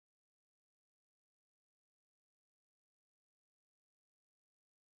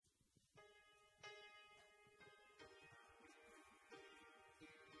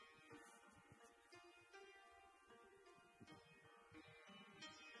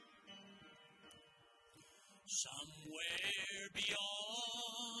Somewhere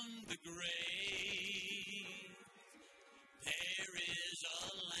beyond the grave, there is a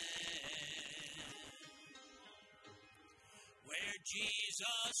land where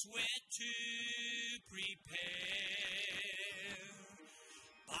Jesus went to prepare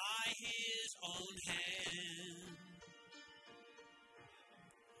by his own hand.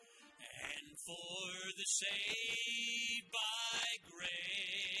 And for the saved by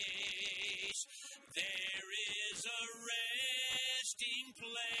grace, there is a resting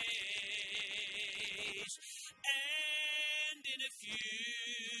place, and in a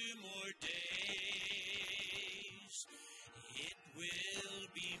few more days, it will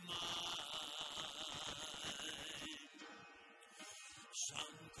be mine.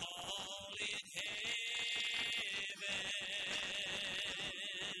 Some call it heaven,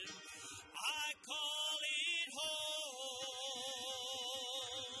 I call it home.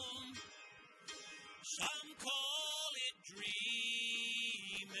 Some call it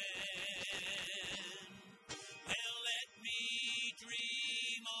dreaming. Well, let me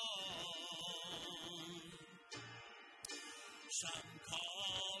dream on. Some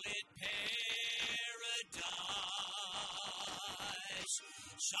call it paradise,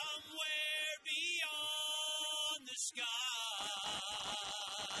 somewhere beyond the skies.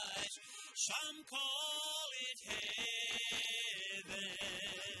 Some call it heaven,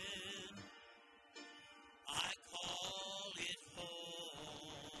 I call it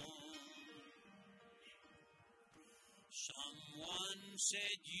home. Someone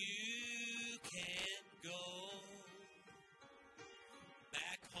said you can't go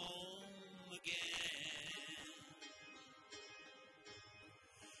back home again,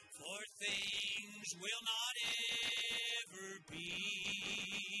 for things will not ever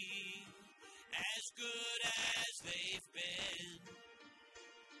be as good as they've been.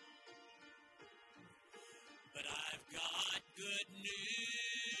 But I've got good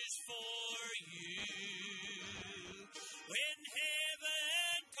news for you. When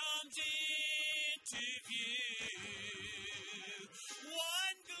heaven comes into view,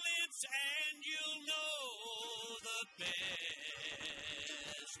 one glimpse and you'll know the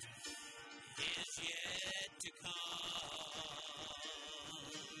best is yet to come.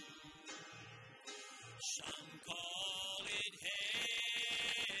 Some call it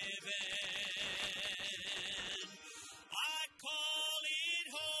heaven, I call it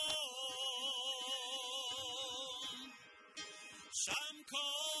home. Some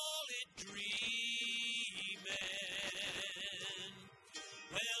call it dreaming.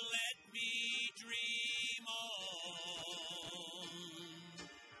 Well, let me dream on.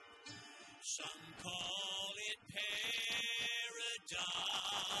 Some call it paradise,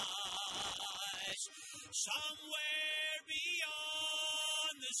 somewhere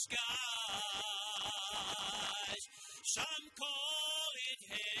beyond the skies. Some call it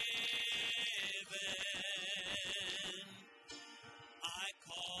heaven, I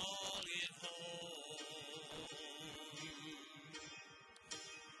call it home.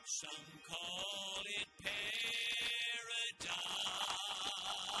 Some call it paradise,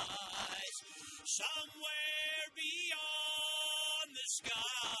 somewhere beyond the skies.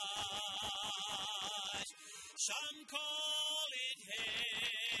 Some call it heaven,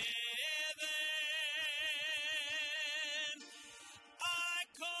 I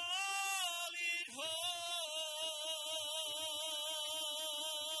call it home.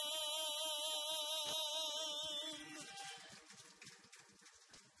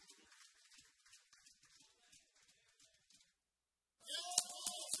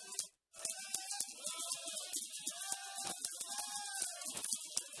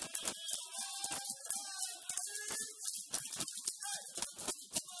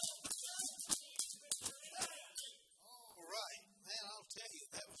 All right, man, I'll tell you,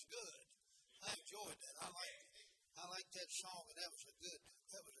 that was good. I enjoyed that. I like that song, and that was a good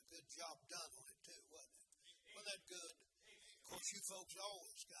job done on it too, wasn't it? Wasn't that good? Of course, you folks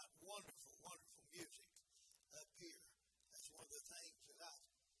always got wonderful, wonderful music up here. That's one of the things that I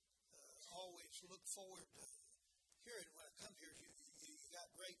always look forward to hearing when I come here. You got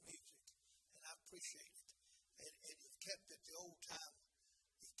great music, and I appreciate it. And you've kept it the old time.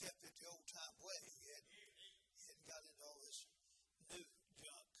 You kept it the old time way. You hadn't got into all this new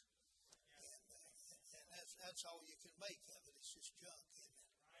junk. And that's all you can make of it. It's just junk, isn't it?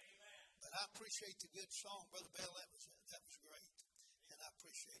 But I appreciate the good song, Brother Bell. That was great, and I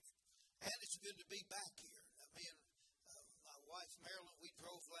appreciate it. And it's good to be back here. Me and my wife Marilyn, we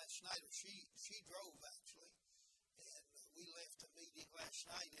drove last night, or she drove actually, and we left a meeting last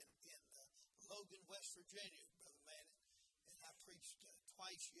night in Logan, West Virginia, Brother Manning, and I preached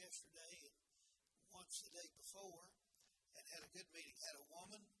twice yesterday, and once the day before and had a good meeting. Had a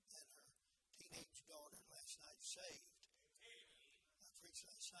woman and her teenage daughter last night saved. I preached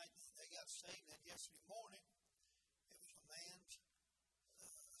last night. They got saved, and yesterday morning it was a man's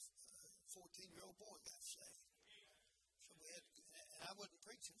 14-year-old boy got saved. So we had, and I wasn't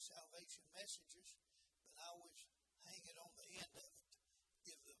preaching salvation messages, but I was hanging on the end of it,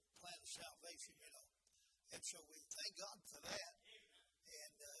 give the plan of salvation, And so we thank God for that.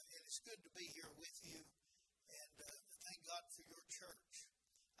 And it's good to be here with you. And thank God for your church.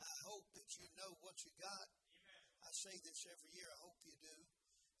 I hope that you know what you got. I say this every year. I hope you do.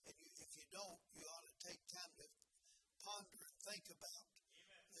 And if you don't, you ought to take time to ponder and think about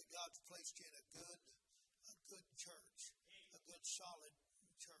that God's placed you in a good church, a good solid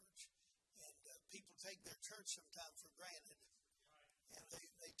church. And people take their church sometimes for granted. And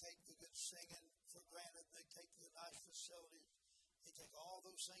they take the good singing for granted. They take the nice facilities. They take all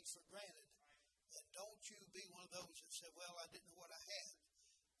those things for granted. And don't you be one of those that say, well, I didn't know what I had.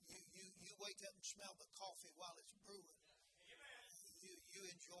 You wake up and smell the coffee while it's brewing. You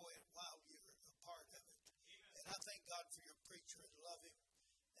enjoy it while you're a part of it. And I thank God for your preacher and love him.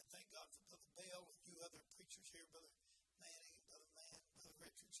 And thank God for Brother Bell and you other preachers here, Brother Manning, Brother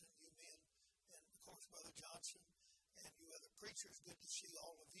Richardson, you men, and of course Brother Johnson, and you other preachers. Good to see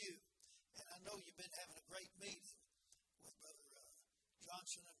all of you. And I know you've been having a great meeting with Brother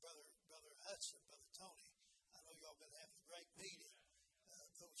Johnson and Brother Hudson, Brother Tony. I know y'all been having a great meeting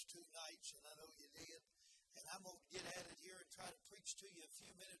those 2 nights, and I know you did. And I'm going to get at it here and try to preach to you a few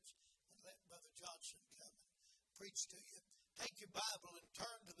minutes and let Brother Johnson come and preach to you. Take your Bible and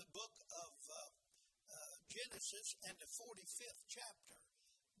turn to the book of Genesis and the 45th chapter.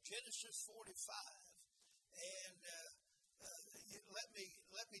 Genesis 45. And let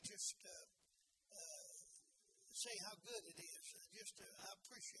me just say how good it is. I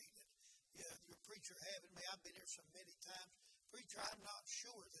appreciate it. Your preacher having me. I've been here so many times. Preacher, I'm not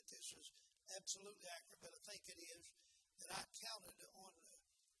sure that this is absolutely accurate, but I think it is. That I counted on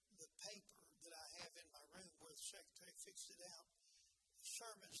the paper that I have in my room where the secretary fixed it out.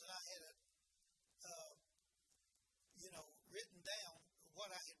 Sermons that I had, written down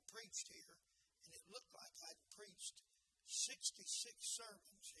what I had preached here, and it looked like I'd preached 66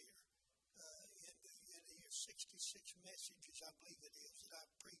 sermons here in the year, 66 messages, I believe it is, that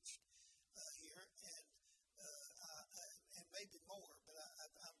I've preached here, and maybe more, but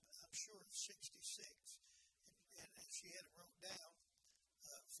I'm sure it's 66. And she had it wrote down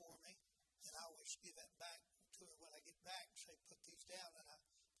for me, and I always give that back to her when I get back and say, put these down. And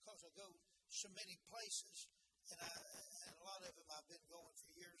because I go so many places, and a lot of them I've been going for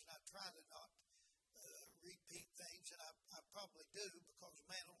years, and I try to not repeat things, and I probably do, because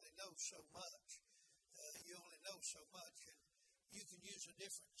man only knows so much. You only know so much, and you can use a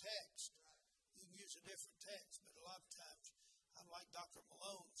different text. You can use a different text, but a lot of times, I'm like Dr.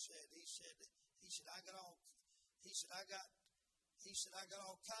 Malone said. He said I got all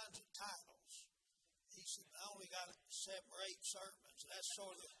kinds of titles. He said I only got 7 or 8 sermons. That's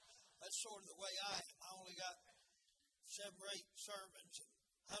sort of the way I am. I only got 7 or 8 sermons and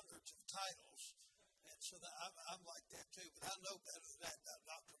hundreds of titles, and so I'm like that too. But I know better than that about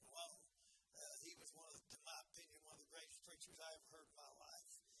Dr. Malone. He was in my opinion, one of the greatest preachers I ever heard in my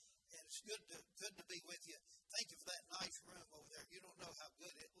life. And it's good to be with you. Thank you for that nice room over there. You don't know how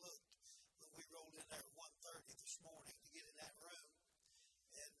good it looked when we rolled in there at 1:30 this morning to get in that room.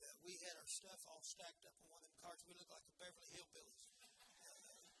 And we had our stuff all stacked up on one of them carts. We looked like the Beverly Hillbillies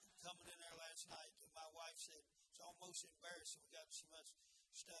coming in there last night. And my wife said, it's almost embarrassing. We got so much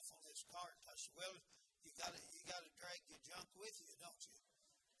stuff on this cart. I said, well, you got to drag your junk with you, don't you?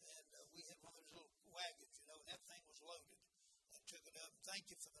 And we had one of those little wagons, and that thing was loaded. Took it up.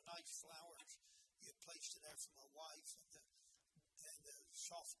 Thank you for the nice flowers you placed in there for my wife, and the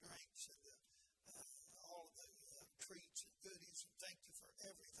soft drinks, and all of the treats and goodies. And thank you for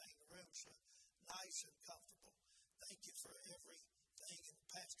everything. The room's so nice and comfortable. Thank you for everything. And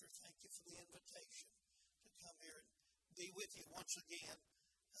Pastor, thank you for the invitation to come here and be with you once again.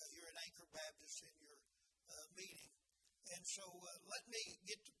 You're an Anchor Baptist in your meeting, and so let me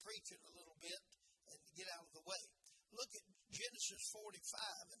get to preaching a little bit and get out of the way. Look at Genesis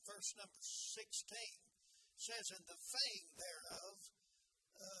 45 and verse number 16. It says, and the fame thereof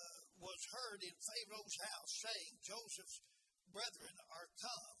was heard in Pharaoh's house, saying, Joseph's brethren are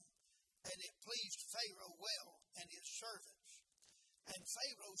come, and it pleased Pharaoh well, and his servants. And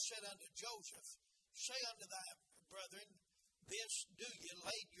Pharaoh said unto Joseph, say unto thy brethren, this do ye,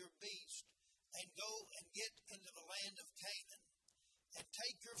 lade your beast, and go and get into the land of Canaan. And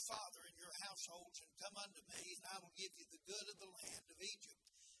take your father and your households, and come unto me, and I will give you the good of the land of Egypt.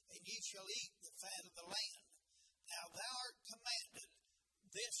 And ye shall eat the fat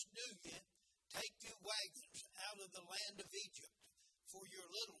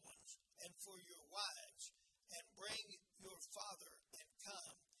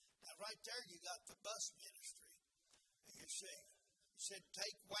See, he said,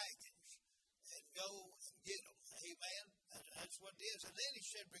 take wagons and go and get them. Amen. That's what it is. And then he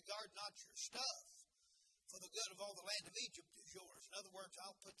said, regard not your stuff, for the good of all the land of Egypt is yours. In other words,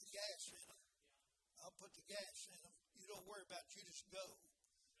 I'll put the gas in them. I'll put the gas in them. You don't worry about it. You just go.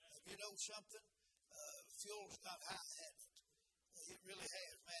 And you know something? Fuel's got high at it. It really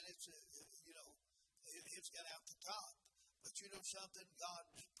has, man. It's got out the top. But you know something? God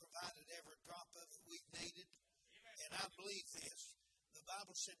provided every drop of it we needed. And I believe this. The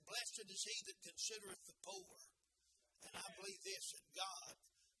Bible said, blessed is he that considereth the poor. And I believe this, that God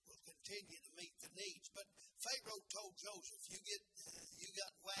will continue to meet the needs. But Pharaoh told Joseph, you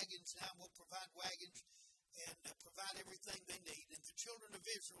got wagons, now we'll provide wagons and provide everything they need. And the children of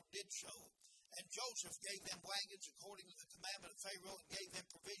Israel did so. And Joseph gave them wagons according to the commandment of Pharaoh and gave them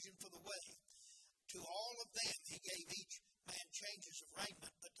provision for the way. To all of them he gave each man changes of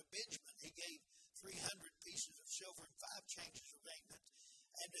raiment, but to Benjamin he gave 300 pieces of silver and 5 changes of raiment.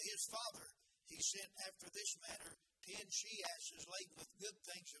 And to his father he sent after this manner 10 she-asses laden with good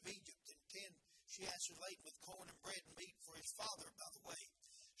things of Egypt, and 10 she-asses laden with corn and bread and meat for his father by the way.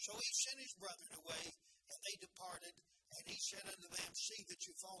 So he sent his brethren away, and they departed, and he said unto them, see that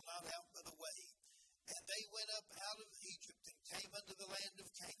you fall not out by the way. And they went up out of Egypt, and came unto the land of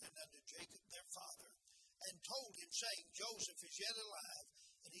Canaan, unto Jacob their father, and told him, saying, Joseph is yet alive,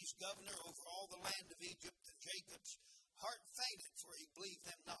 and he's governor over all the land of Egypt. And Jacob's heart fainted, for he believed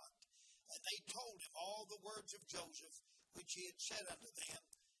them not. And they told him all the words of Joseph, which he had said unto them.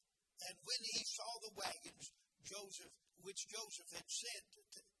 And when he saw the wagons which Joseph had sent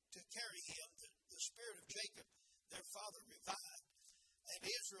to carry him, the spirit of Jacob their father revived. And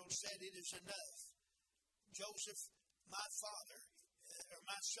Israel said, it is enough. Joseph, my father, or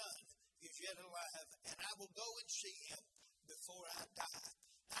my son, is yet alive, and I will go and see him before I die.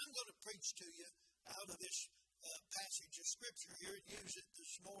 Now, I'm going to preach to you out of this passage of Scripture here and use it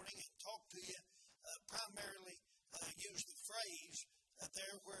this morning and talk to you primarily use the phrase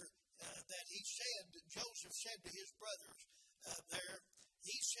there where that he said, Joseph said to his brothers there,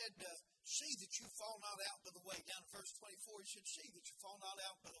 he said, see that you fall not out by the way. Down in verse 24, he said, see that you fall not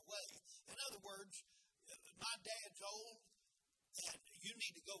out by the way. In other words, my dad's old, and you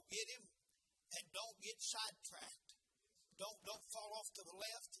need to go get him, and don't get sidetracked. Don't fall off to the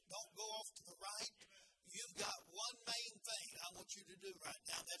left. Don't go off to the right. You've got one main thing I want you to do right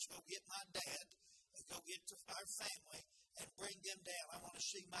now. That's go get my dad, and go get to our family, and bring them down. I want to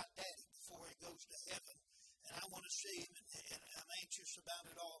see my daddy before he goes to heaven, and I want to see him, and I'm anxious about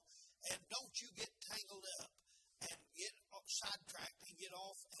it all. And don't you get tangled up and get sidetracked and get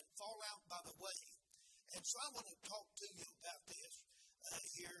off and fall out by the way. And so I want to talk to you about this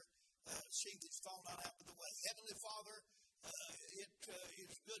here. See this fall not out by the way. Heavenly Father, it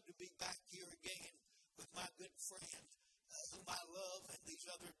is good to be back here again with my good friend whom I love, and these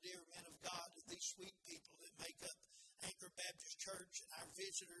other dear men of God and these sweet people that make up Anchor Baptist Church and our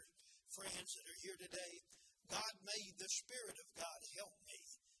visitors, friends that are here today. God, may the Spirit of God help me.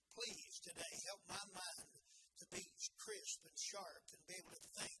 Please today help my mind to be crisp and sharp and be able to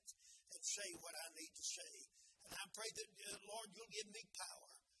think and say what I need to say. And I pray that, Lord, you'll give me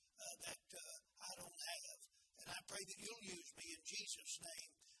power that I don't have. And I pray that you'll use me in Jesus'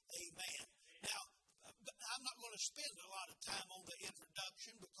 name. Amen. Now, I'm not going to spend a lot of time on the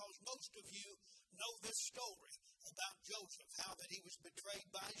introduction because most of you know this story about Joseph, how that he was betrayed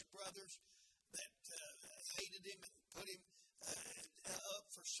by his brothers that hated him and put him up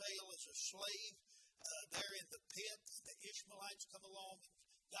for sale as a slave there in the pit. The Ishmaelites come along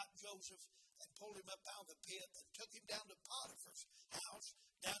and got Joseph and pulled him up out of the pit and took him down to Potiphar's house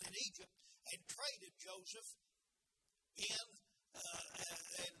down in Egypt and traded Joseph in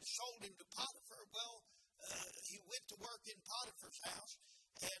and sold him to Potiphar. Well, he went to work in Potiphar's house,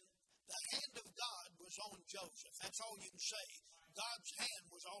 and the hand of God was on Joseph. That's all you can say. God's hand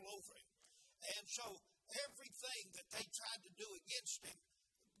was all over him. And so everything that they tried to do against him,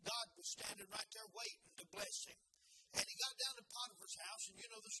 God was standing right there waiting to bless him. And he got down to Potiphar's house, and you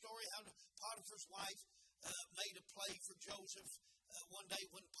know the story how Potiphar's wife made a play for Joseph one day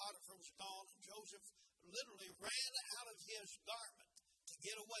when Potiphar was gone, and Joseph literally ran out of his garment to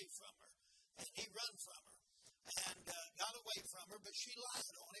get away from her. And he ran from her and got away from her, but she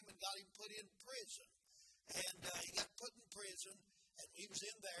lied on him and got him put in prison. And he got put in prison, and he was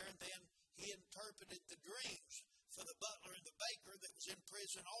in there, and then he interpreted the dreams for the butler and the baker that was in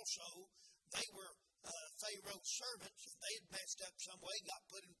prison also. They were Pharaoh's servants, and they had messed up some way,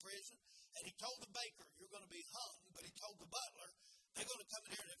 got put in prison. And he told the baker, you're going to be hung. But he told the butler, they're going to come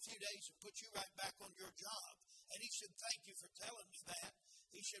in here in a few days and put you right back on your job. And he said, thank you for telling me that.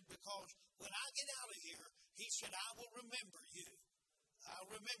 He said, because when I get out of here, He said, I will remember you. I'll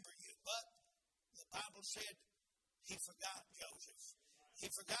remember you. But the Bible said he forgot Joseph. He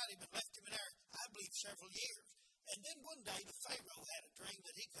forgot him and left him in there, I believe, several years. And then one day the Pharaoh had a dream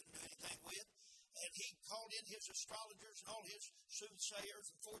that he couldn't do anything with. And he called in his astrologers and all his soothsayers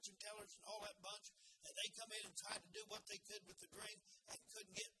and fortune tellers and all that bunch. And they come in and tried to do what they could with the dream and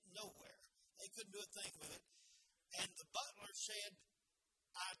couldn't get nowhere. They couldn't do a thing with it. And the butler said,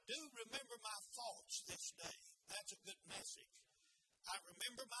 I do remember my faults this day. That's a good message. I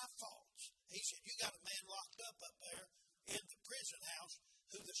remember my faults. He said, you got a man locked up there in the prison house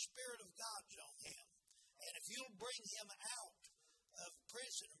who the Spirit of God's on him. And if you'll bring him out of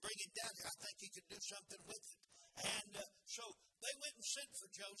prison and bring him down here, I think you could do something with it. And so they went and sent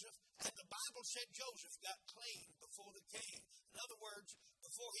for Joseph, and the Bible said Joseph got clean before the king. In other words,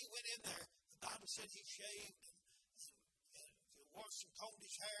 before he went in there, the Bible said he shaved and washed and combed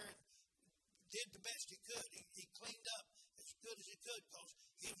his hair and did the best he could. He cleaned up as good as he could because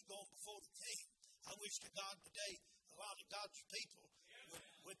he was going before the king. I wish to God today a lot of God's people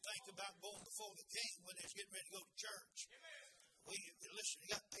would think about going before the king when they're getting ready to go to church. Listen, you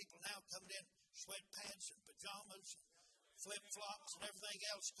got people now coming in sweatpants and pajamas and flip-flops and everything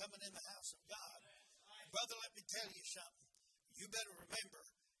else coming in the house of God. Brother, let me tell you something. You better remember,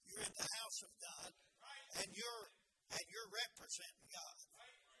 you're in the house of God and you're representing God.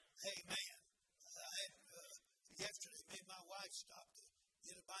 Amen. Yesterday, me and my wife stopped to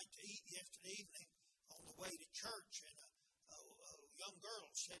get a bite to eat yesterday evening on the way to church, and a young girl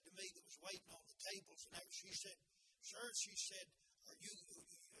said to me that was waiting on the tables, and she said, sir, she said, are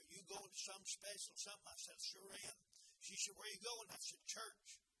you going to some special something? I said, sure am. She said, where are you going? I said, church.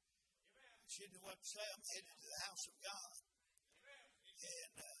 She didn't know what to say. I'm headed to the house of God.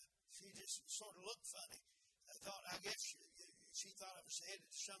 And she just sort of looked funny. I guess she thought I was headed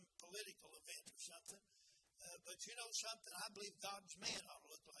to some political event or something. But you know something? I believe God's men ought to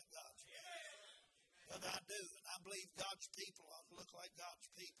look like God's men. But I do. And I believe God's people ought to look like God's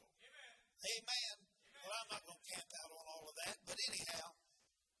people. Amen. Well, I'm not going to camp out on all of that. But anyhow,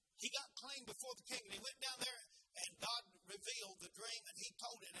 he got clean before the king. And he went down there and God revealed the dream and he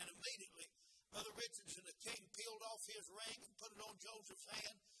told it. And immediately, Brother Richardson, the king, peeled off his ring and put it on Joseph's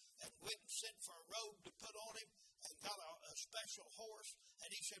hand and went and sent for a robe to put on him and got a special horse. And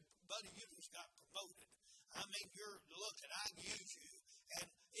he said, buddy, you just got promoted. I mean, you're looking, I use you. And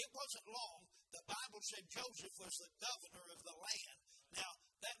it wasn't long. The Bible said Joseph was the governor of the land. Now,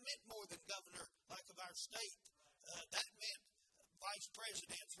 that meant more than governor like of our state. That meant vice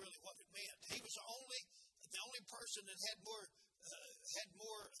president's really what it meant. He was the only person that had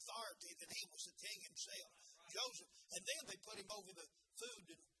more authority than he was the king himself, Joseph. And then they put him over the Food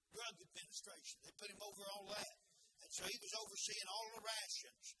and Drug Administration. They put him over all that. And so he was overseeing all the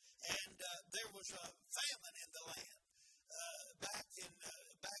rations. And there was a famine in the land back in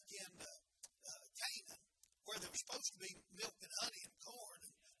Canaan, where there was supposed to be milk and honey and corn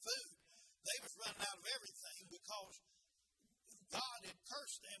and food. They was running out of everything because God had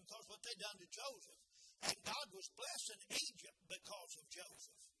cursed them because what they'd done to Joseph. And God was blessing Egypt because of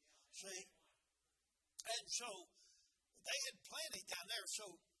Joseph. See? And so they had plenty down there.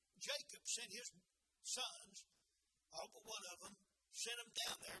 So Jacob sent his sons, all but one of them, sent them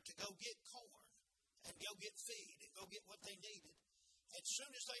down there to go get corn and go get feed and go get what they needed. As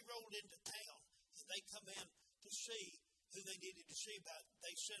soon as they rolled into town and they come in to see who they needed to see about,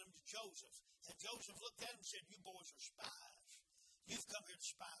 they sent them to Joseph. And Joseph looked at them and said, you boys are spies. You've come here to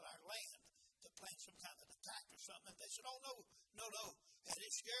spy our land, to plan some kind of attack or something. And they said, oh, no. And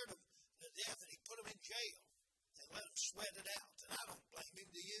it scared them to death, and he put them in jail and let them sweat it out. And I don't blame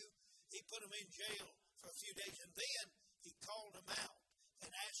him, do you? He put them in jail for a few days, and then he called them out and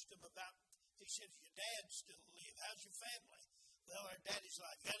asked them about, he said, your dad still live? How's your family? Well, our daddy's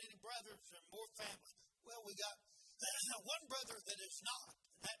like, got any brothers or more family? Well, we got one brother that is not,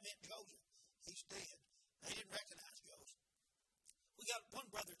 and that meant Joseph. He's dead. They didn't recognize Joseph. We got one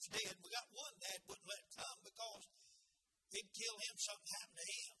brother that's dead. We got one dad wouldn't let come because he'd kill him, something happened to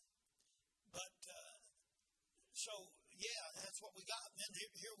him. But, so, yeah, that's what we got. And then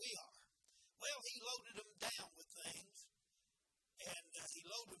here we are. Well, he loaded them down with things. And he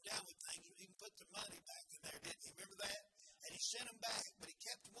loaded them down with things. He even put the money back in there, didn't he? Remember that? And he sent them back, but he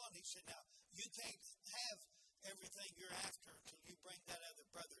kept one. He said, now, you can't have everything you're after until you bring that other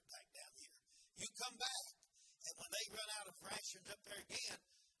brother back down here. You come back. And when they run out of rations up there again,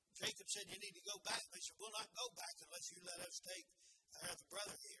 Jacob said, you need to go back. They said, we'll not go back unless you let us take our other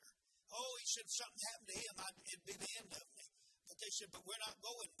brother here. Oh, he said, if something happened to him, it'd be the end of me. But they said, but we're not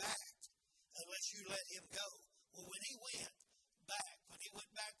going back unless you let him go. Well, when he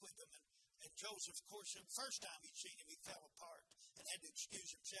went back with them, and Joseph, of course, the first time he'd seen him, he fell apart and had to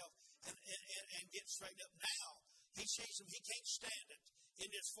excuse himself and get straightened up. Now, he sees him, he can't stand it. In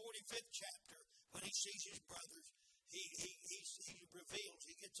this 45th chapter, when he sees his brothers, he reveals,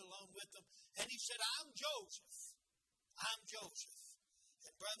 he gets alone with them, and he said, I'm Joseph. I'm Joseph.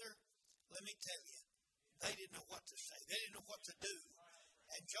 And brother, let me tell you, they didn't know what to say. They didn't know what to do.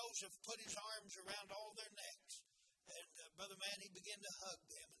 And Joseph put his arms around all their necks. And brother man, he began to hug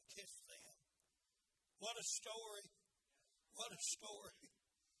them and kiss them. What a story. What a story.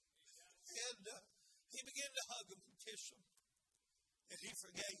 And he began to hug them and kiss them. And he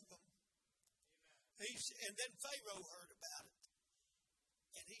forgave them. And then Pharaoh heard about it.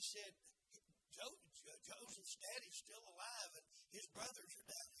 And he said, Joseph's daddy's still alive and his brothers are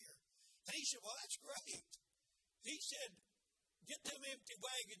down here. And he said, well, that's great. He said, get them empty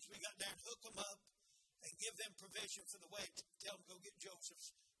wagons we got there and hook them up and give them provision for the way. Tell them go get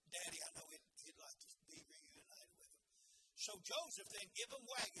Joseph's daddy. I know he'd like to be reunited with him. So Joseph then gave them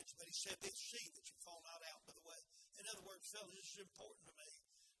wagons, but he said, this, see that you fall not out of the way. In other words, fellas, this is important to me.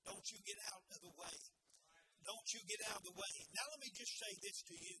 Don't you get out of the way. Don't you get out of the way. Now let me just say this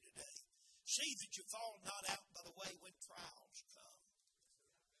to you today. See that you fall not out by the way when trials come.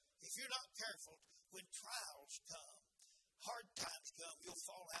 If you're not careful, when trials come, hard times come, you'll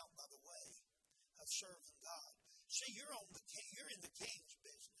fall out by the way of serving God. See, you're in the king's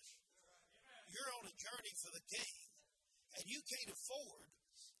business. You're on a journey for the king, and you can't afford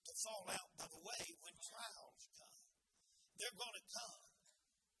to fall out by the way when trials come. They're going to come.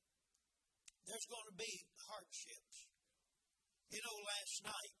 There's going to be hardships. You know, last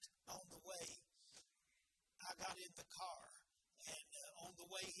night on the way, I got in the car, and on the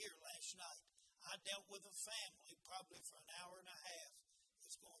way here last night, I dealt with a family probably for an hour and a half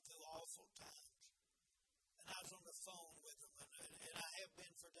that's going through awful times. And I was on the phone with them, and I have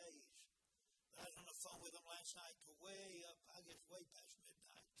been for days. But I was on the phone with them last night to way up, I guess way past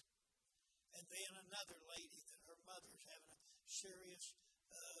midnight. And then another lady that her mother's having a serious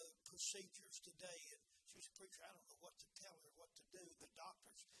procedures today, and she's a preacher. I don't know what to tell her, what to do. The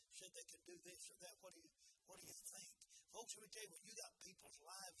doctors said they can do this or that. What do you think? Folks, let me tell you, when you got people's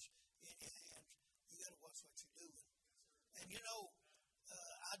lives in your hands, you got to watch what you're doing. And you know,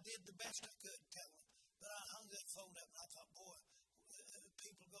 I did the best I could tell them, but I hung that phone up and I thought, boy,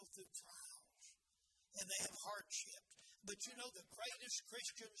 people go through trials and they have hardships. But you know, the greatest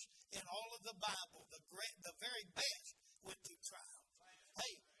Christians in all of the Bible, the very best, went through trials.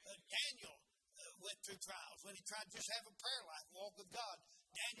 Hey, Daniel went through trials when he tried to just have a prayer life, walk with God.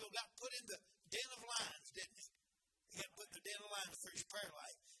 Daniel got put in the den of lions, didn't he? He got put in the den of lions for his prayer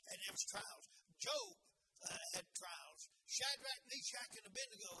life, and there was trials. Job had trials. Shadrach, Meshach, and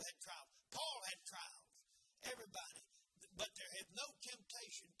Abednego had trials. Paul had trials. Everybody. But there had no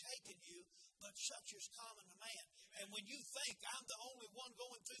temptation taken you, but such is common to man. And when you think, I'm the only one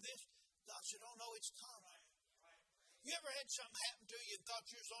going through this, God said, oh no, it's common. You ever had something happen to you and thought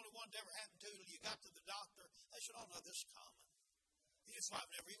you was the only one that ever happened to you till you got to the doctor? They said, oh no, this is common. You just, well,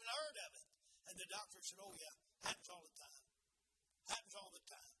 I've never even heard of it. And the doctor said, oh yeah, happens all the time. Happens all the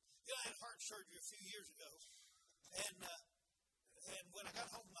time. You know, I had heart surgery a few years ago. And when I got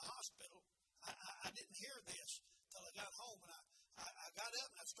home from the hospital, I didn't hear this till I got home. And I got up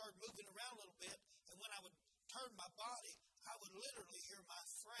and I started moving around a little bit. And when I would turn my body, I would literally hear my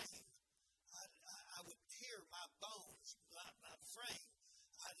frame. I would hear my bones, my frame.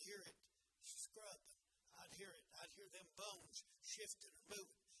 I'd hear it scrubbing. I'd hear them bones shifting or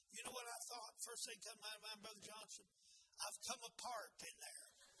moving. You know what I thought? First thing come to my mind, Brother Johnson, I've come apart in there.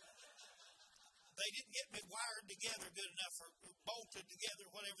 They didn't get me wired together good enough or bolted together,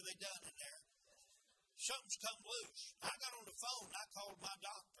 whatever they done in there. Something's come loose. I got on the phone and I called my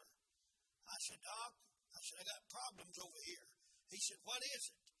doctor. I said, Doc, I got problems over here. He said, what is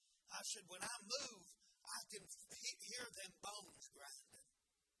it? I said, when I move, I can hear them bones grinding.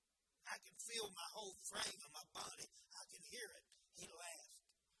 I can feel my whole frame of my body. I can hear it. He laughed.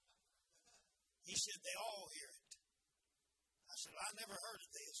 He said, they all hear it. I said, I never heard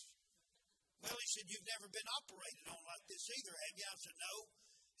of this. Well, he said, you've never been operated on like this either, have you? I said, no.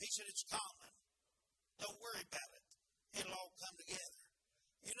 He said, it's common. Don't worry about it. It'll all come together.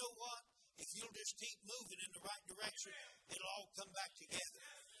 You know what? If you'll just keep moving in the right direction, it'll all come back together.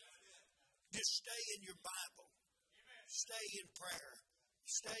 Just stay in your Bible. Stay in prayer.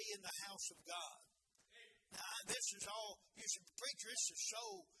 Stay in the house of God. Now, this is all, you should, preacher, this is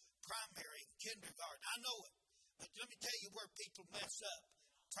so primary, kindergarten. I know it. But let me tell you where people mess up,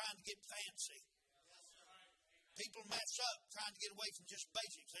 trying to get fancy. People mess up trying to get away from just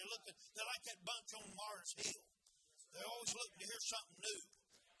basics. They're like that bunch on Mars Hill. They're always looking to hear something new.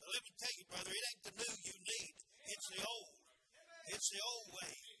 But let me tell you, brother, it ain't the new you need. It's the old. It's the old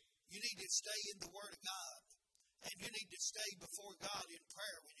way. You need to stay in the Word of God. And you need to stay before God in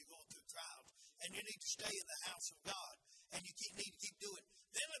prayer when you're going through trials. And you need to stay in the house of God. And you need to keep doing it.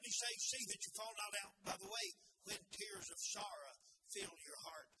 Then let me say, see that you fall not out by the way when tears of sorrow fill your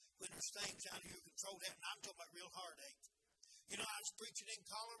heart. When there's things out of your control. And I'm talking about real heartache. You know, I was preaching in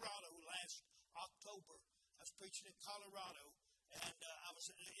Colorado last October. I was preaching in Colorado. And I was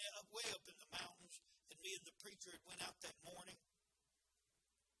way up in the mountains. And me and the preacher went out that morning.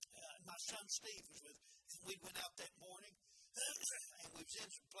 My son Steve was with us. And we went out that morning. And we was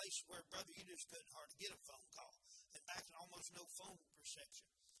in some places where, brother, you just couldn't hardly get a phone call. And back in almost no phone reception.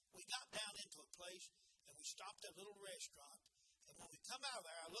 We got down into a place. And we stopped at a little restaurant. And when we come out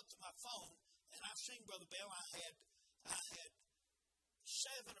of there, I looked at my phone. And I've seen, Brother Bell, I had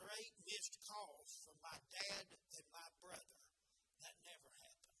 7 or 8 missed calls from my dad and my brother. That never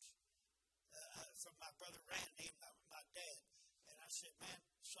happens. From my brother Randy and my dad. And I said, man,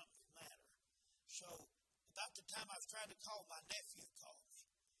 something's the matter. So about the time I was trying to call, my nephew called me.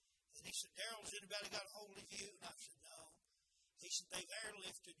 And he said, Darrell, has anybody got a hold of you? And I said, no. He said, they've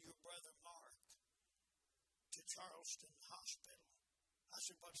airlifted your brother Mark to Charleston Hospital. I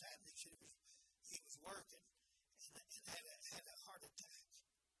said, what's happening? He said he was working and had a heart attack.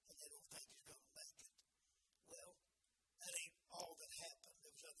 And they don't think he's going to make it. Well, that ain't all that happened.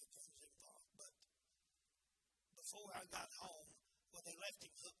 There was other things involved. But before I got home, well, they left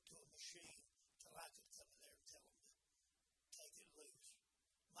him hooked to a machine till I could come in there and tell him to take it loose.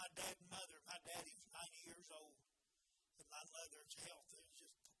 My dad and mother, my daddy was 90 years old. And my mother's health is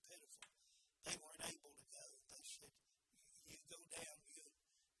just pitiful. They weren't able to go. They said, you go down,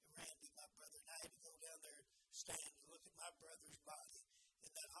 Randy, my brother, and I had to go down there and stand and look at my brother's body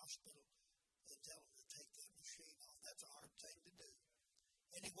in that hospital and tell him to take that machine off. That's a hard thing to do.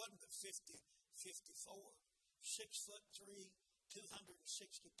 And he wasn't but 54, 6'3",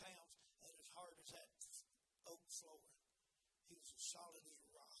 260 pounds, and as hard as that oak floor. He was as solid as a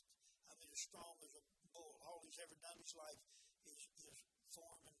rock. I mean, as strong as a bull. All he's ever done in his life is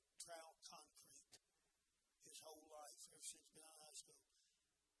form and trowel concrete. His whole life, ever since he's been in high school.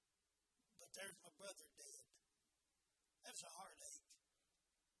 But there's my brother dead. That's a heartache.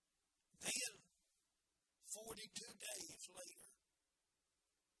 Then, 42 days later,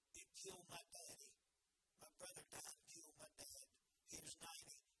 it killed my daddy. My brother died and killed my dad. He was 90,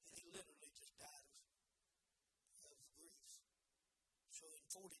 and he literally just died of grief. So in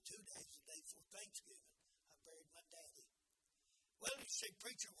 42 days, the day before Thanksgiving, I buried my daddy. Well, he said,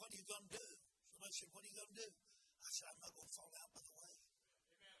 preacher, what are you going to do? Somebody said, what are you going to do? I said, I'm not going to fall out by the way.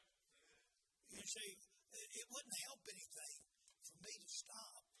 Amen. You see, it wouldn't help anything for me to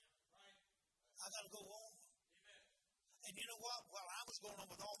stop. I got to go on. Amen. And you know what? While I was going on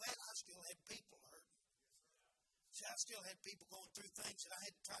with all that, I still had people hurting. See, I still had people going through things that I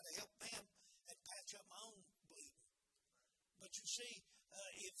had to try to help them and patch up my own bleeding. But you see,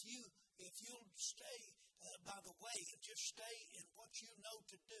 if you'll stay by the way and just stay in what you know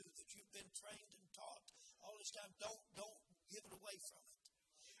to do, that you've been trained and taught all this time, don't give it away from it.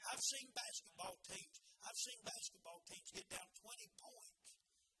 I've seen basketball teams get down 20 points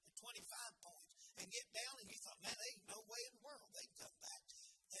and 25 points and get down, and you thought, man, there ain't no way in the world they can come back.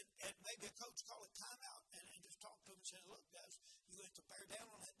 And maybe a coach call a timeout and just talk to them and say, look, guys, you have to bear down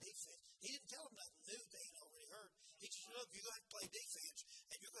on that defense. He didn't tell them nothing new they had already heard. He said, look, you're going to have to play defense,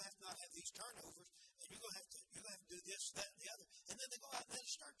 and you're going to have to not have these turnovers, and you're going to have to do this, that, and the other. And then they go out and they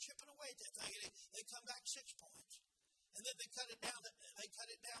start chipping away at that thing, and they come back 6 points. And then they cut it down. They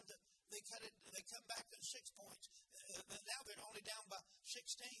come back to 6 points. Now they're only down by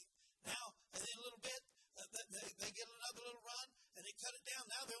 16. Now, and then a little bit, they get another little run, and they cut it down.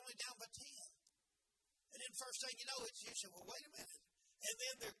 Now they're only down by 10. And then first thing you know, you say, well, wait a minute. And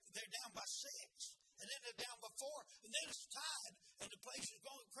then they're down by 6. And then they're down by 4. And then it's tied. And the place is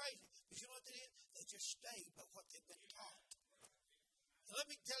going crazy. But you know what they did? They just stayed by what they've been taught. And let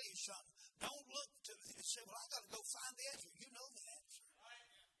me tell you something. Don't look to and say, well, I got to go find the answer. You know the answer.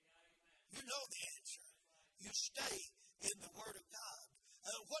 You know the answer. You stay in the Word of God.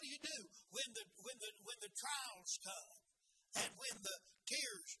 What do? When the trials come and when the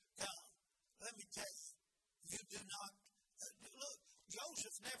tears come, let me tell you, you do not look.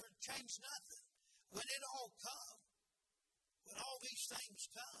 Joseph never changed nothing. When it all come, when all these things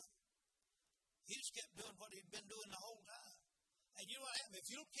come, he just kept doing what he'd been doing the whole time. And you know what happens? If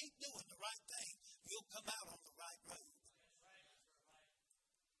you'll keep doing the right thing, you'll come out on the right road.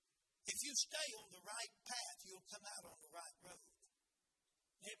 If you stay on the right path, you'll come out on the right road.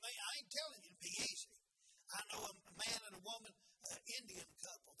 I ain't telling you to be easy. I know a man and a woman, Indian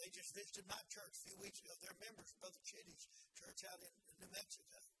couple. visited my church a few weeks ago. They're members of Brother Chitty's church out in New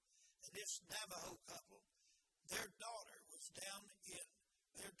Mexico. And this Navajo couple, their daughter was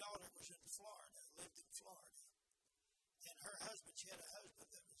in Florida, lived in Florida. And her husband, she had a husband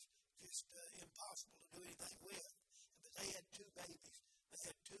that was just impossible to do anything with. But they had two babies.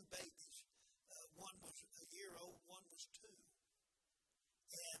 One was a year old, one was 2.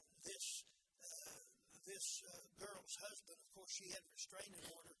 And this girl's husband, of course, she had a restraining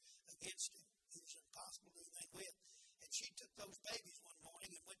order against him. He was impossible to do anything with. And she took those babies one morning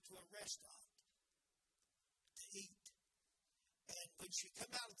and went to a restaurant to eat. And when she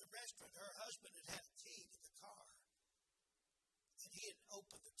came out of the restaurant, her husband had a key to the car. And he had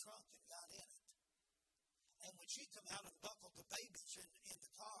opened the trunk and got in it. And when she came out and buckled the babies in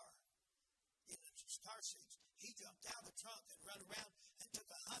the car, in the car seats, he jumped out of the trunk and ran around and took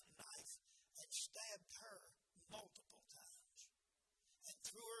a hunting knife and stabbed her multiple times and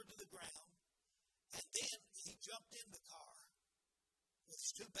threw her to the ground. And then he jumped in the car with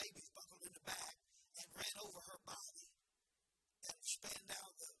his 2 babies buckled in the back and ran over her body and spanned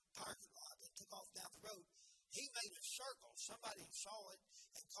out the parking lot and took off down the road. He made a circle. Somebody saw it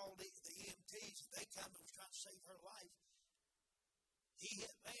and called the EMTs. They come and was trying to save her life. He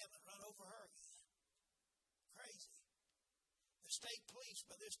hit them and run over her again. Crazy. The state police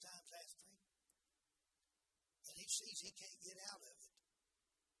by this time is after him. And he sees he can't get out of it.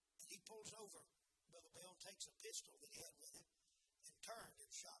 And he pulls over. Brother Bill takes a pistol that he had with him and turned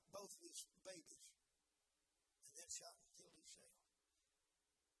and shot both of his babies. And then shot and killed himself.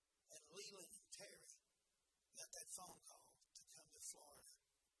 And Leland and Terry got that phone call to come to Florida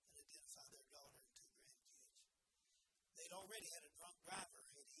and identify their daughter and 2 grandkids. They'd already had a drunk driver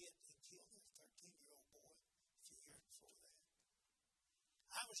had hit and killed their 13-year-old boy a few years before that.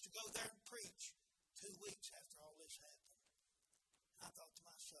 I was to go there and preach 2 weeks after all this happened. I thought to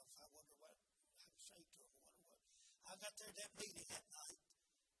myself, I wonder what I would say to him. I got there at that meeting that night,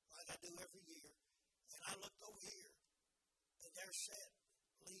 like I do every year, and I looked over here, and there sat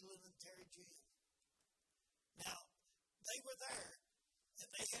Leland and Terry Jim. Now, they were there, and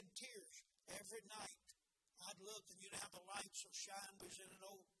they had tears every night. I'd look, and you'd have the lights so shine. We was in an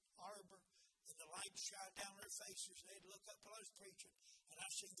old arbor, and the lights shine down their faces. They'd look up while I was preaching, and I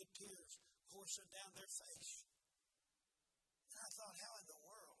seen the tears coursing down their face. And I thought, how in the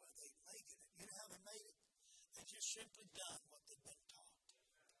world are they making it? You know how they made it? They just simply done what they'd been taught.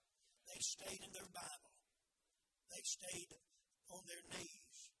 They stayed in their Bible. They stayed on their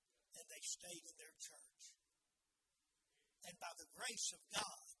knees, and they stayed in their church. And by the grace of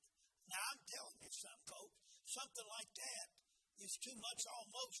God, now I'm telling you something, folks, something like that is too much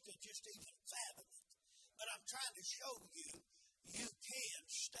almost to just even fathom it. But I'm trying to show you, you can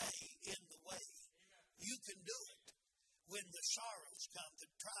stay in the way. You can do it. When the sorrows come,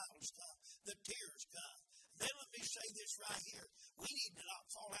 the trials come, the tears come. Then let me say this right here. We need to not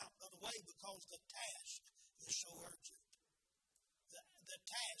fall out of the way because the task is so urgent. The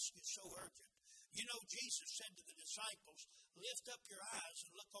task is so urgent. You know, Jesus said to the disciples, lift up your eyes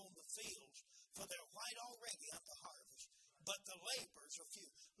and look on the fields, for they're white already unto harvest, but the laborers are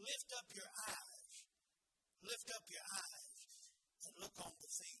few. Lift up your eyes. Lift up your eyes and look on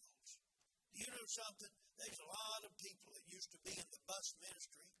the fields. Do you know something? There's a lot of people that used to be in the bus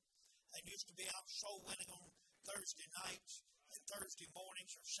ministry and used to be out soul winning on Thursday nights and Thursday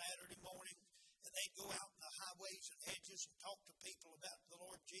mornings or Saturday mornings, and they'd go out in the highways and hedges and talk to people about the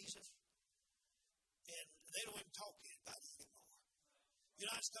Lord Jesus. And they don't even talk to anybody anymore. You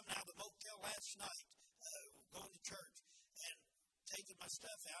know, I was coming out of the motel last night, going to church, and taking my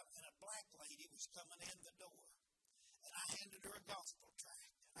stuff out, and a black lady was coming in the door. And I handed her a gospel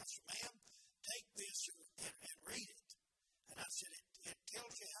tract. And I said, ma'am, take this and read it. And I said, it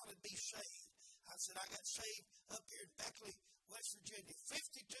tells you how to be saved. I said, I got saved up here in Beckley, West Virginia.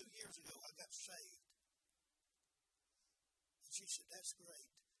 52 years ago, I got saved. And she said, that's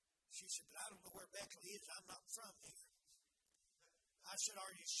great. She said, but I don't know where Beckley is. I'm not from here. I said,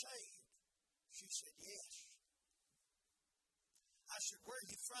 are you saved? She said, yes. I said, where are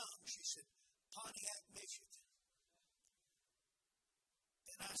you from? She said, Pontiac, Michigan.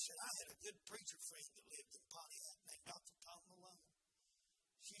 And I said, I had a good preacher friend that lived in Pontiac named Dr. Tom Malone.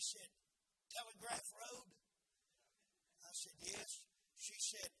 She said, Telegraph Road? I said, yes. She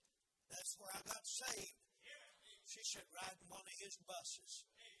said, that's where I got saved. She said, riding one of his buses.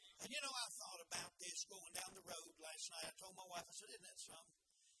 And you know, I thought about this going down the road last night. I told my wife, I said, isn't that something?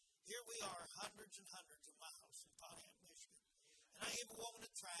 Here we are, hundreds and hundreds of miles from Pontiac, Michigan. And I gave a woman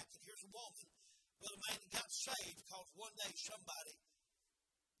a tract, and here's a woman with a man that got saved because one day somebody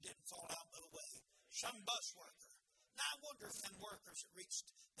didn't fall out of the way. Some bus worker. Now, I wonder if them workers that reached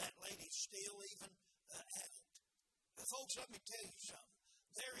that lady folks, let me tell you something.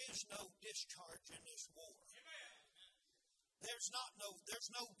 There is no discharge in this war. There's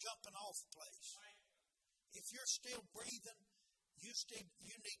no jumping off place. If you're still breathing, you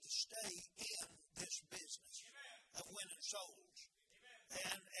need to stay in this business of winning souls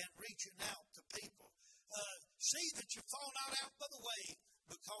and reaching out to people. See that you fall not out by the way,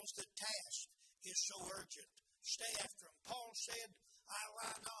 because the task is so urgent. Stay after him. Paul said, I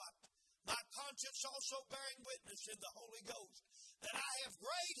lie not. My conscience also bearing witness in the Holy Ghost that I have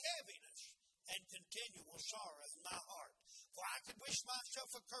great heaviness and continual sorrow in my heart. For I could wish myself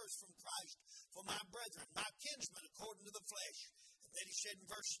accursed from Christ for my brethren, my kinsmen according to the flesh. And then he said in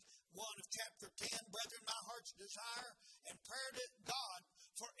verse 1 of chapter 10, Brethren, my heart's desire and prayer to God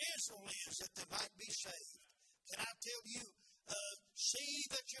for Israel is that they might be saved. Can I tell you, see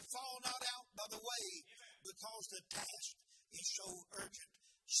that you fall not out by the way, because the task is so urgent.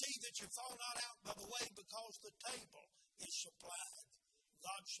 See that you fall not out by the way, because the table is supplied.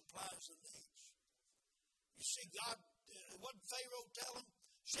 God supplies the needs. You see, God, what did Pharaoh tell him?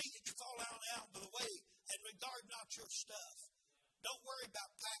 See that you fall out by the way, and regard not your stuff. Don't worry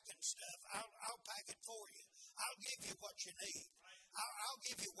about packing stuff. I'll pack it for you. I'll give you what you need. I'll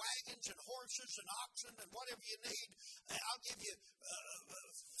give you wagons and horses and oxen and whatever you need. I'll give you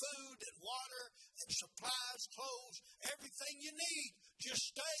food and water and supplies, clothes, everything you need. Just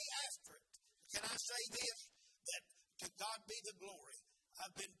stay after it. Can I say this? That to God be the glory.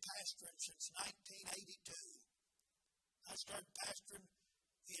 I've been pastoring since 1982. I started pastoring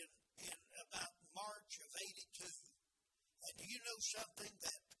in about March of 82. And do you know something?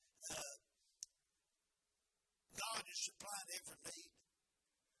 That God has supplied every need.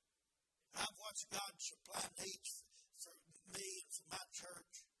 I've watched God supply needs for me and for my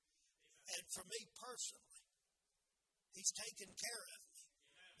church. And for me personally, He's taken care of me.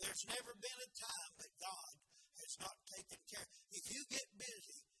 There's never been a time that God has not taken care. If you get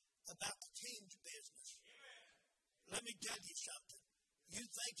busy about the king's business, let me tell you something. You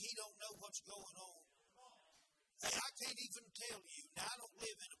think He don't know what's going on. Hey, I can't even tell you. Now, I don't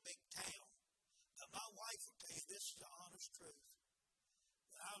live in a big town. But my wife will tell you this is the honest truth.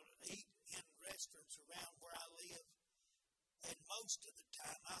 I'll eat in restaurants around where I live. And most of the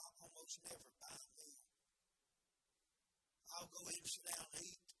time, I almost never buy a meal. I'll go in, sit down, and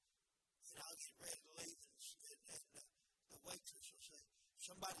eat. And I'll get ready to leave. And the waitress will say,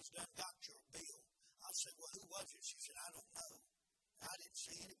 somebody's done got your bill. I'll say, well, who was it? She said, I don't know. I didn't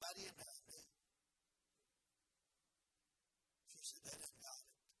see anybody in there. She said, that ain't got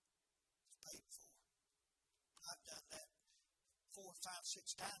it. It's paid for. I've done that 4, 5,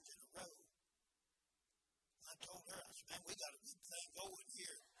 6 times in a row. I told her, I said, man, we got a good thing going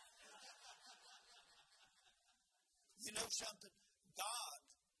here. You know something? God,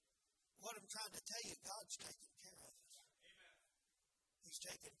 what I'm trying to tell you, God's taking care of us. He's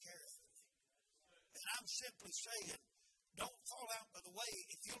taking care of me. And I'm simply saying, don't fall out by the way.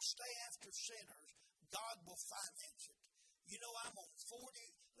 If you'll stay after sinners, God will finance it. You know, I'm on 40.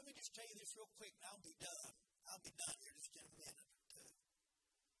 Let me just tell you this real quick, and I'll be done. I'll be done here just in a minute or two.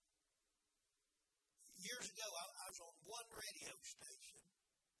 Years ago, I was on one radio station,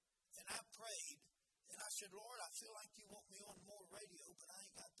 and I prayed, and I said, Lord, I feel like you want me on more radio, but I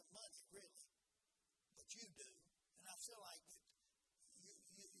ain't got the money, really. But you do, and I feel like that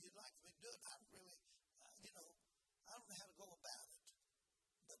you'd like me to do it. I really, I don't know how to go about it.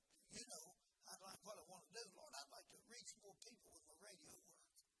 But, I'd like what I want to do. Lord, I'd like to reach more people with my radio work.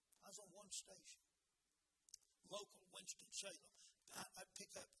 I was on one station, local, Winston-Salem. I'd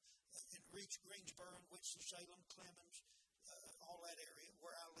pick up and reach Greensboro, Winston-Salem, Clemens, all that area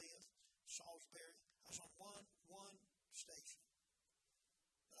where I live, Salisbury. I was on one station.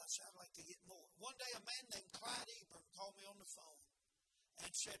 But I said, I'd like to get more. One day, a man named Clyde Ebron called me on the phone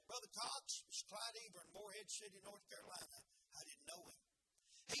and said, Brother Cox, it's Clyde Ebron, Morehead City, North Carolina. I didn't know him.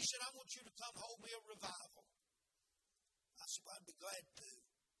 He said, I want you to come hold me a revival. I said, well, I'd be glad to.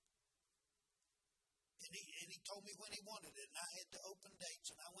 And he told me when he wanted it, and I had to open dates,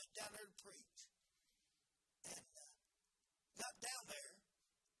 and I went down there to preach. And got down there.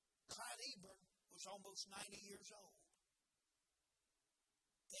 Clyde Ebron was almost 90 years old.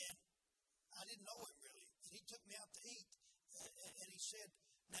 And I didn't know him really. And he took me out to eat. And he said,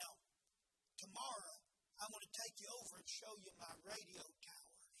 now, tomorrow, I'm going to take you over and show you my radio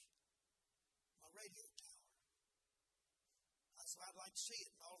towers. My radio tower. I said, I'd like to see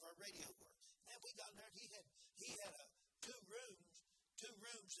it in all of our radio work. Man, we got there. He had two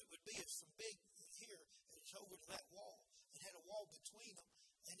rooms that would be as from big here as over to that wall. It had a wall between them.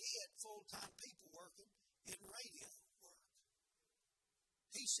 And he had full-time people working in radio work.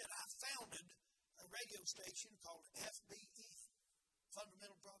 He said, I founded a radio station called FBN,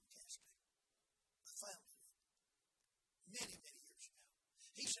 Fundamental Broadcasting. I founded it many, many years ago.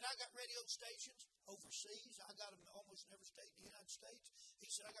 He said, I got radio stations overseas. I got them almost in every state in the United States. He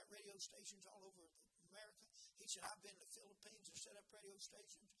said, I got radio stations all over America. He said, I've been to the Philippines and set up radio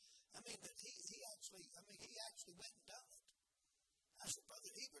stations. I mean, that he actually went and done it. I said, Brother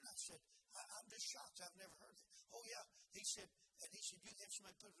Ebert, I said, I'm just shocked. I've never heard it. Oh, yeah. He said, you have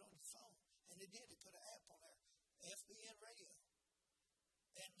somebody put it on your phone. And they did. They put an app on there, FBN radio.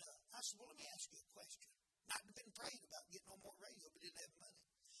 And I said, well, let me ask you a question. I'd been praying about getting on more radio, but didn't have money.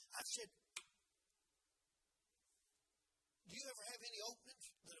 I said, do you ever have any openings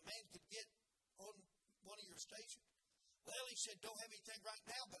that a man could get on one of your stations? Well, he said, don't have anything right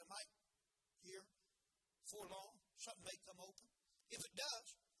now, but I might here before long. Something may come open. If it does,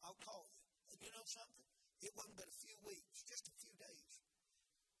 I'll call you. And you know something? It wasn't but a few weeks, just a few days.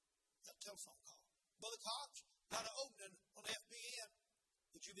 A telephone call. Brother Cox, got an opening on FBN.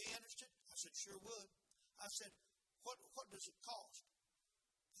 Would you be interested? I said, sure would. I said, what does it cost?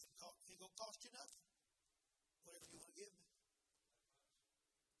 It ain't going to cost you nothing. Whatever you want to give me.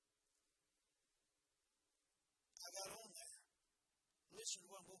 I got on there. Listen to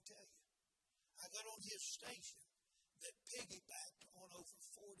what I'm going to tell you. I got on his station that piggybacked on over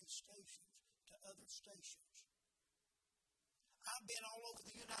 40 stations to other stations. I've been all over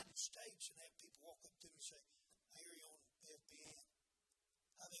the United States and had people walk up to me and say, I hear you on FBN.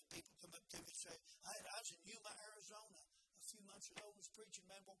 I've had people come up to me and say, I was in Yuma, Arizona a few months ago. I was preaching.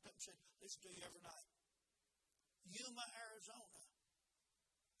 Man walked up and said, listen to you every night. Yuma, Arizona.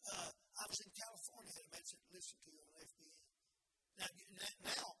 I was in California and a man said, listen to you on FBN.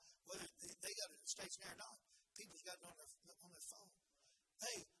 Now, whether they got it in the States now or not, people's got it on their phone.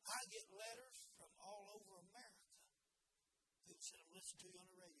 Hey, I get letters from all over America. People said, I'm listening to you on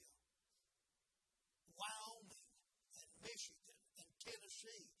the radio. Wyoming and Michigan and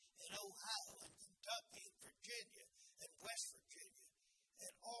Tennessee and Ohio and Kentucky and Virginia and West Virginia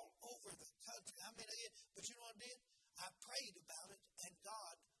and all over the country. I mean, but you know what I did? I prayed about it and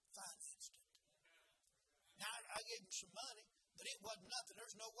God financed it. Now, I gave him some money, but it wasn't nothing.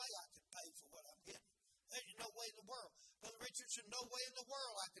 There's no way I could pay for what I'm getting. There's no way in the world. Brother Richardson, no way in the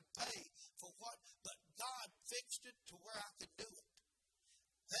world I could pay for what, but God fixed it to where I could do it.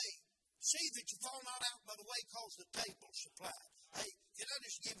 Hey, see that you fall not out by the way cause the table supplied. Hey, can I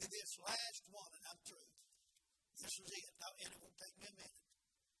just give you this last one and I'm through? This is it. And it won't take me a minute.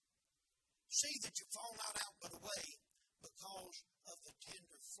 See that you fall not out by the way because of the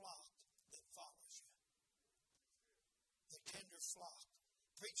tender flock that follows you. The tender flock.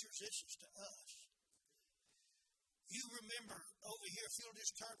 Preachers, this is to us. You remember over here, if you'll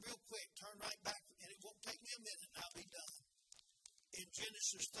just turn real quick, turn right back, and it won't take me a minute and I'll be done. In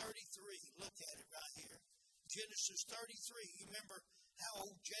Genesis 33, look at it right here. Genesis 33, you remember how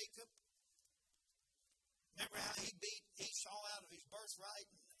old Jacob, remember how he beat Esau out of his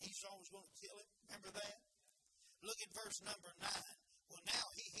birthright and Esau was going to kill him? Remember that? Look at verse number 9. Well, now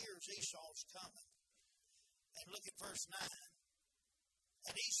he hears Esau's coming. And look at verse 9.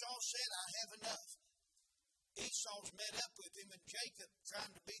 And Esau said, I have enough. Esau's met up with him, and Jacob,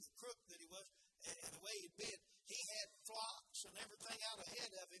 trying to be the crook that he was, and the way he'd been, he had flocks and everything out ahead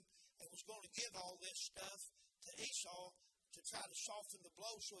of him and was going to give all this stuff to Esau to try to soften the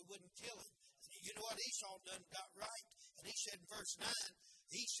blow so he wouldn't kill him. And you know what Esau done got right? And he said in verse 9,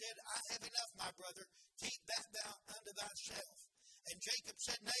 he said, I have enough, my brother. Keep that thou unto thyself. And Jacob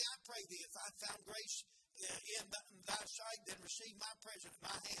said, Nay, I pray thee, if I found grace in thy sight, then receive my present in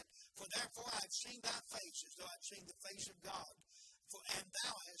my hand. For therefore I have seen thy face as though I had seen the face of God. And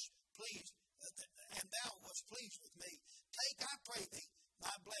thou wast pleased with me. Take, I pray thee,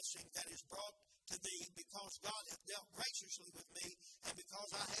 my blessing that is brought to thee, because God hath dealt graciously with me, and because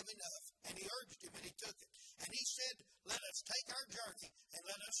I have enough. And he urged him, and he took it. And he said, Let us take our journey, and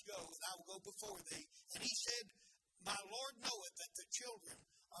let us go, and I will go before thee. And he said, My Lord knoweth that the children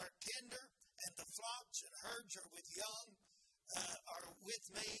are tender, and the flocks and herds are with young, are with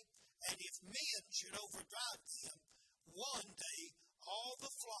me. And if men should overdrive them, one day all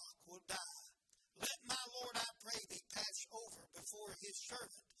the flock will die. Let my Lord, I pray thee, pass over before his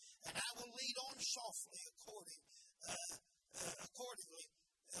servant, and I will lead on softly according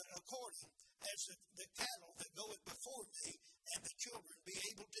as the cattle that goeth before me, and the children be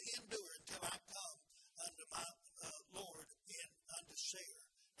able to endure until I come unto my Lord unto Seir.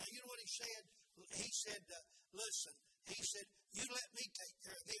 Now, you know what he said? He said, listen, he said, you let me take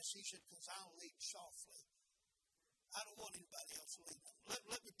care of this. He said, because I'll lead softly. I don't want anybody else leading.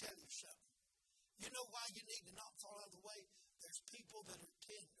 Let me tell you something. You know why you need to not fall out of the way? There's people that are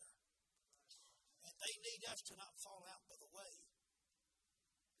tender. us to not fall out by the way.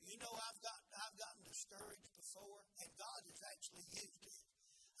 You know, I've gotten discouraged before, and God has actually used it.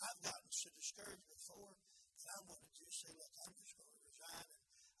 I've gotten so discouraged before that I want to just say, look, I'm just going to resign,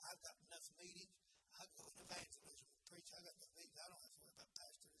 and I've got enough meetings. I go in evangelism and preach. I got enough meetings. I don't have to worry about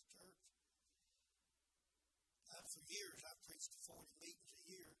pastoring this church. For years, I've preached 40 meetings a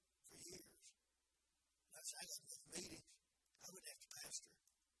year for years. I got enough meetings. I wouldn't have to pastor.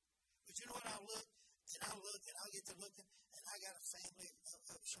 But you know what? I'll look, and I'll get to looking, and I got a family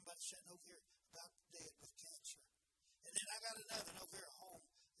of somebody sitting over here about dead with cancer. And then I got another over here at home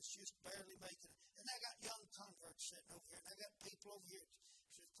that's just barely making it. And I got young converts sitting over here, and I got people over here that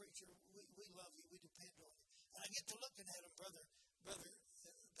says, preacher, we love you, we depend on you. And I get to looking at them, brother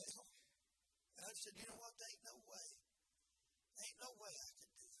Bell. And I said, you know what? There ain't no way. There ain't no way I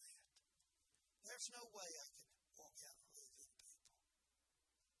could do that. There's no way I could walk out and live in people.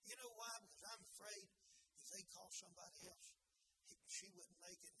 You know why? Because I'm afraid if they call somebody else, she wouldn't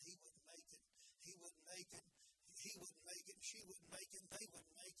make it, he wouldn't make it, he wouldn't make it, he wouldn't make it, she wouldn't make it, they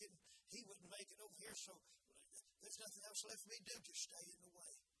wouldn't make it, he wouldn't make it over here. So there's nothing else left for me to do. Just stay in the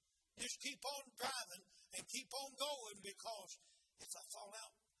way. Just keep on driving and keep on going, because if I fall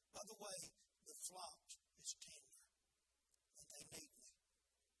out by the way, the flock is tender and they need me.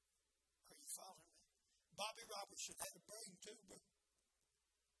 Are you following me? Bobby Robertson had a brain tumor,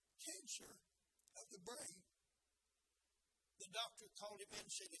 cancer of the brain. The doctor called him in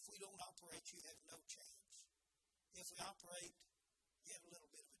and said, if we don't operate, you have no chance. If we operate, you have a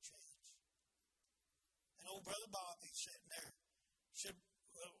little bit of a chance. And old brother Bobby sitting there said,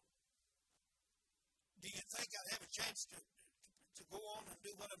 well, do you think I'd have a chance to go on and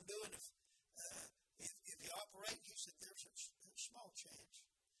do what I'm doing if you operate? He said, there's a small chance.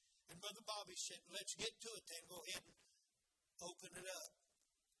 And Brother Bobby said, let's get to it then. Go ahead and open it up.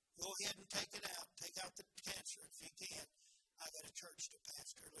 Go ahead and take it out. Take out the cancer if you can. I got a church to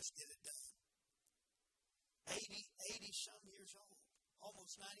pastor. Let's get it done. 80-some years old.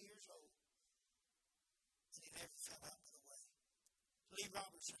 Almost 90 years old. And he never fell out by the way. Lee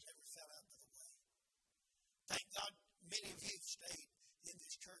Robertson never fell out by the way. Thank God many of you stayed in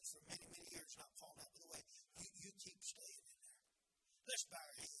this church for many, many years, not falling out by the way. You keep staying in there. Let's bow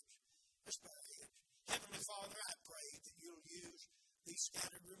our heads. Let's bow our heads. Heavenly Father, I pray that you'll use these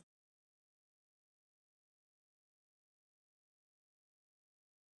scattered